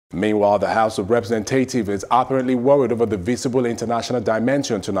Meanwhile, the House of Representatives is apparently worried over the visible international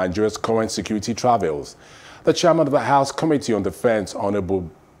dimension to Nigeria's current security travails. The chairman of the House Committee on Defense,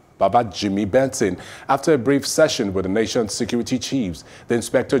 Honorable Jimmy Benson, after a brief session with the nation's security chiefs, the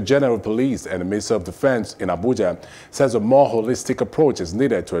Inspector General of Police and the Minister of Defense in Abuja, says a more holistic approach is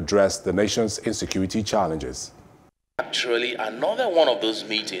needed to address the nation's insecurity challenges. Actually, another one of those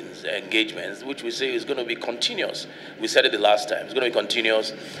meetings, engagements, which we say is going to be continuous. We said it the last time. It's going to be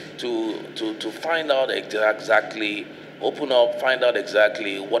continuous to find out exactly, open up, find out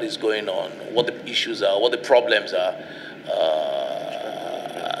exactly what is going on, what the issues are, what the problems are,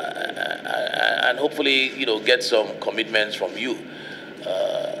 and hopefully, get some commitments from you.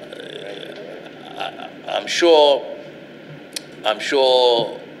 I'm sure,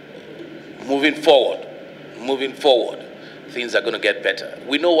 moving forward, things are going to get better.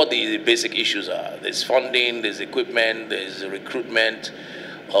 We know what the basic issues are. There's funding, there's equipment, there's recruitment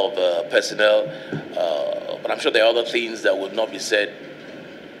of personnel, but I'm sure there are other things that will not be said,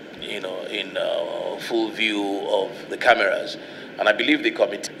 in full view of the cameras. And I believe the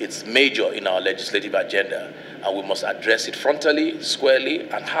committee, it's major in our legislative agenda, and we must address it frontally, squarely,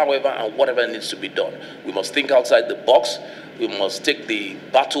 and however and whatever needs to be done. We must think outside the box. We must take the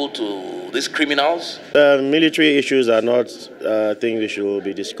battle to these criminals. Military issues are not things we should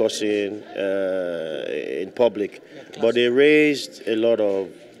be discussing in public, but they raised a lot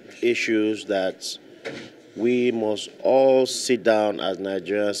of issues that we must all sit down as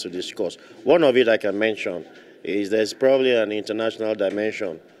Nigerians to discuss. One of it I can mention is there's probably an international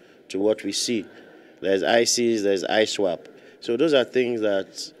dimension to what we see. There's ISIS, there's ISWAP. So those are things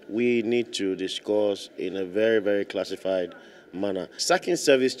that we need to discuss in a very, very classified manner. Sacking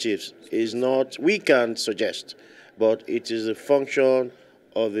service chiefs is not, we can suggest, but it is a function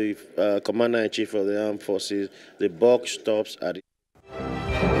of the Commander-in-Chief of the Armed Forces. The buck stops at